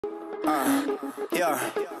Yeah.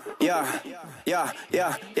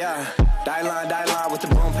 Die line with the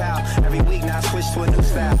boom pow. Every week now I switch to a new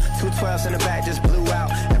style. 212s in the back just blew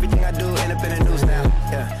out. Everything I do end up in the news now.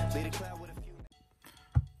 Yeah.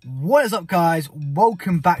 What is up, guys?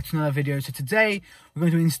 Welcome back to another video. So today we're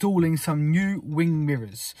going to be installing some new wing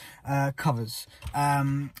mirrors covers.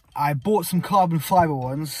 I bought some carbon fiber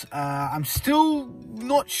ones. I'm still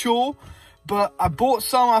not sure, but I bought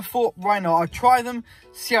some. I thought, right now I'll try them,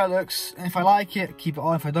 see how it looks, and if I like it, keep it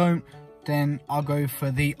on. If I don't, then I'll go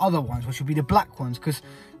for the other ones, which will be the black ones, because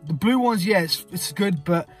the blue ones, yeah, it's good,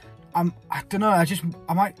 but I don't know, I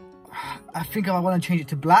think I want to change it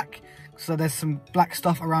to black. So there's some black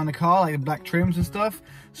stuff around the car, like the black trims and stuff.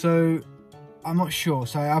 So I'm not sure.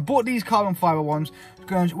 So I bought these carbon fiber ones.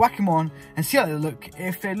 Go and whack them on and see how they look.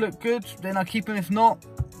 If they look good, then I'll keep them. If not,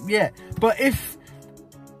 yeah. But if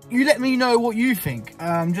you let me know what you think,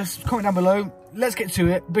 just comment down below. Let's get to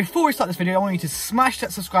it. Before we start this video, I want you to smash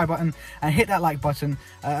that subscribe button and hit that like button,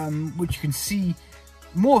 which you can see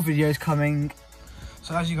more videos coming.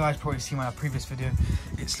 So as you guys probably see in my previous video,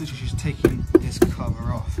 it's literally just taking this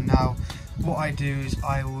cover off. Now, what I do is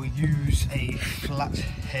I will use a flat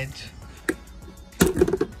head,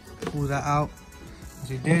 pull that out, as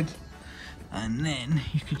you did, and then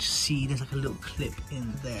you can see there's like a little clip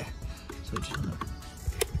in there. So just gonna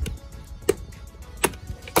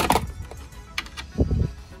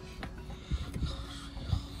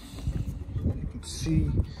see,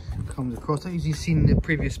 comes across. As you've seen in the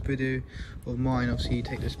previous video of mine, obviously you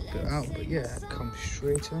take this bit out, but yeah, it comes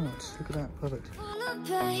straight out. Look at that, perfect.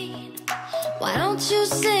 Why don't you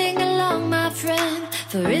sing along, my friend,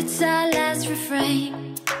 for it's our last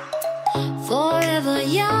refrain. Forever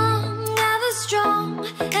young, ever strong,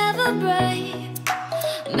 ever brave.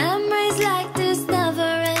 Memories like this never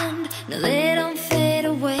end, no, they don't fade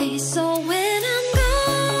away. So when I'm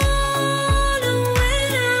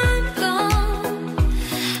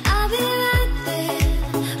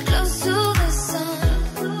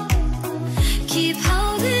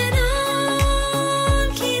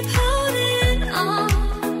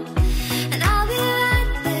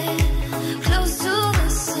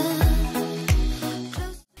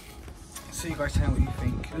so you guys tell me what you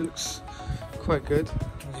think. It looks quite good,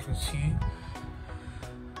 as you can see.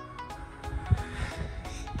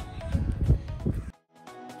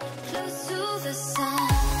 Close to the sun.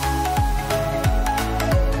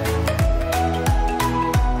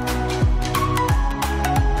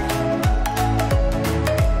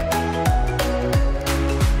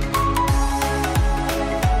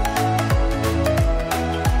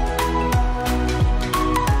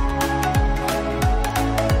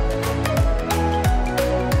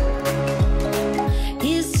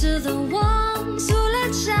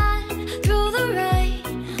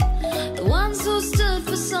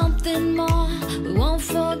 Something more, we won't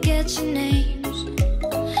forget your names.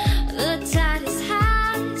 The tide is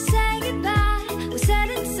high, say goodbye, we're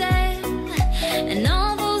setting sail, and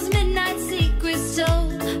all those midnight secrets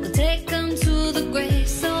told, we'll take them to the grave.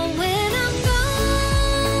 So when I'm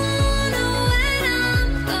gone, oh, when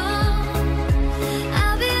I'm gone,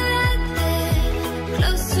 I'll be right there,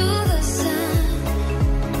 close to the sun.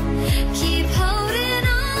 Keep holding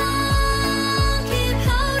on, keep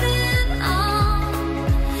holding on.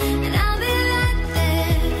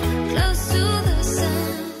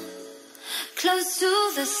 Close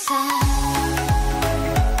to the sun.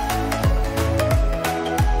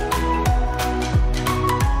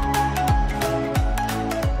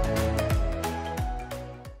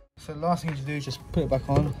 So the last thing to do is just put it back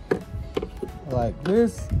on like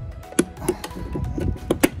this.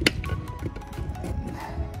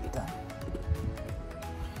 Done.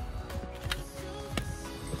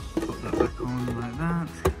 Put that back on like that.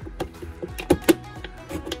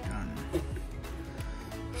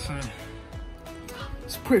 So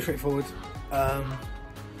it's pretty straightforward.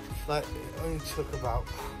 Like it only took about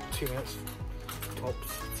 2 minutes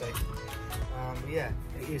tops, I'd say. Yeah,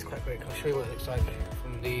 it is quite quick. I'll show you what it looks like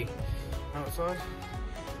from the outside.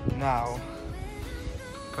 Now,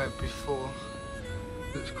 but before,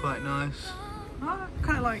 looks quite nice. I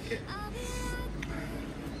kind of like it.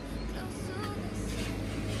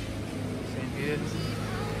 Same here.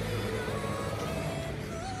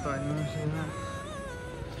 It's quite nice, isn't it?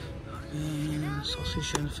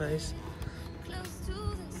 Sausage in the face.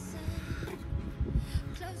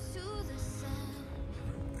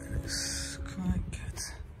 It's quite good.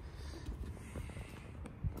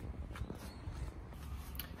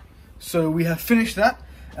 So we have finished that.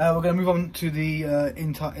 We're going to move on to the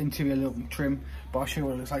interior little trim, but I'll show you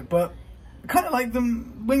what it looks like. But I kind of like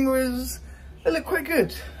them. Wing mirrors, they look quite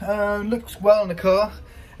good. Looks well on the car.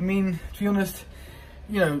 I mean, to be honest,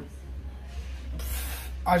 you know,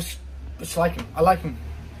 I just like him. I like him.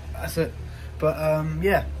 That's it. But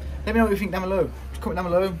yeah, let me know what you think down below. Just comment down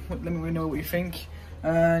below. Let me know what you think.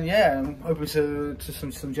 And yeah, I'm open to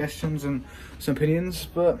some suggestions and some opinions,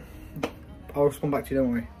 but I'll respond back to you, don't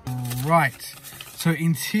worry. Right, so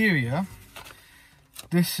interior,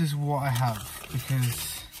 this is what I have,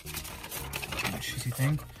 because, shitty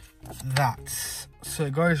thing, that. So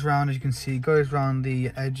it goes round, as you can see, goes round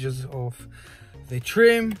the edges of the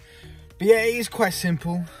trim. But yeah, it is quite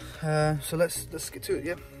simple. So let's get to it,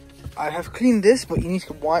 yeah. I have cleaned this, but you need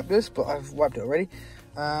to wipe this, but I've wiped it already.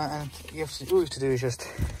 And all you have to do is just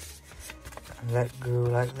let go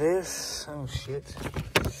like this. Oh shit.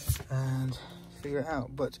 And figure it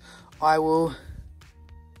out. But I will,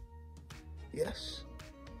 yes,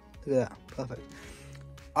 look at that, perfect.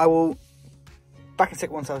 I will back in a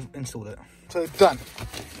sec once I've installed it. So done.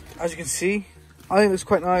 As you can see, I think it's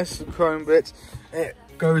quite nice, the chrome bit. It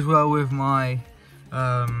goes well with my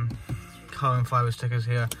carbon fiber stickers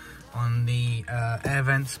here on the air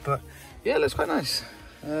vents, but yeah, it looks quite nice.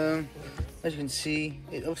 As you can see,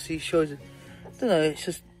 it obviously shows, I don't know, it's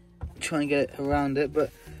just trying to get it around it,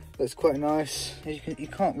 but it's quite nice. As you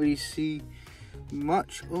can't really see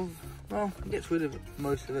much of, well, it gets rid of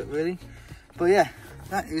most of it really. But yeah,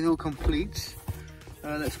 that is all complete.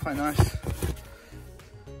 That's quite nice.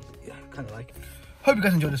 Yeah, kind of like it. Hope you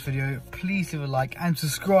guys enjoyed this video. Please leave a like and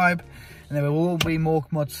subscribe, and there will be more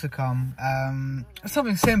mods to come.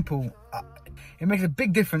 Something simple. It makes a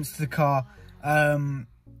big difference to the car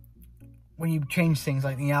when you change things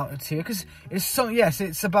like the outer tier, because it's so, yes,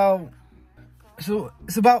 it's about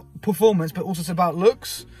performance, but also it's about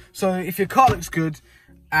looks. So if your car looks good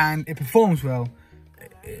and it performs well,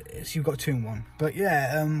 you've got 2 in 1. But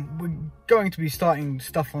yeah, we're going to be starting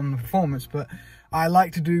stuff on the performance, but I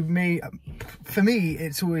like to do for me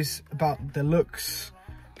it's always about the looks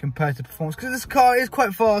compared to performance, because this car is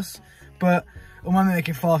quite fast, but I want to make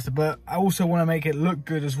it faster, but I also want to make it look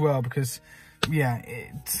good as well, because yeah,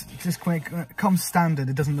 it's just when it comes standard,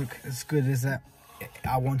 it doesn't look as good as I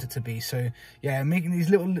want it to be. So yeah, making these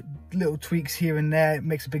little tweaks here and there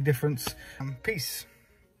makes a big difference. Peace.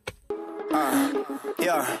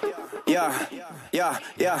 Yeah.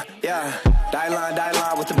 Die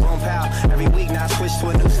line with the boom pow. Every week now I switch to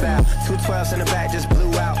a new style. 212s in the back just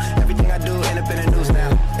blew out. Everything I do end up in the news now.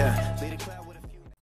 Yeah.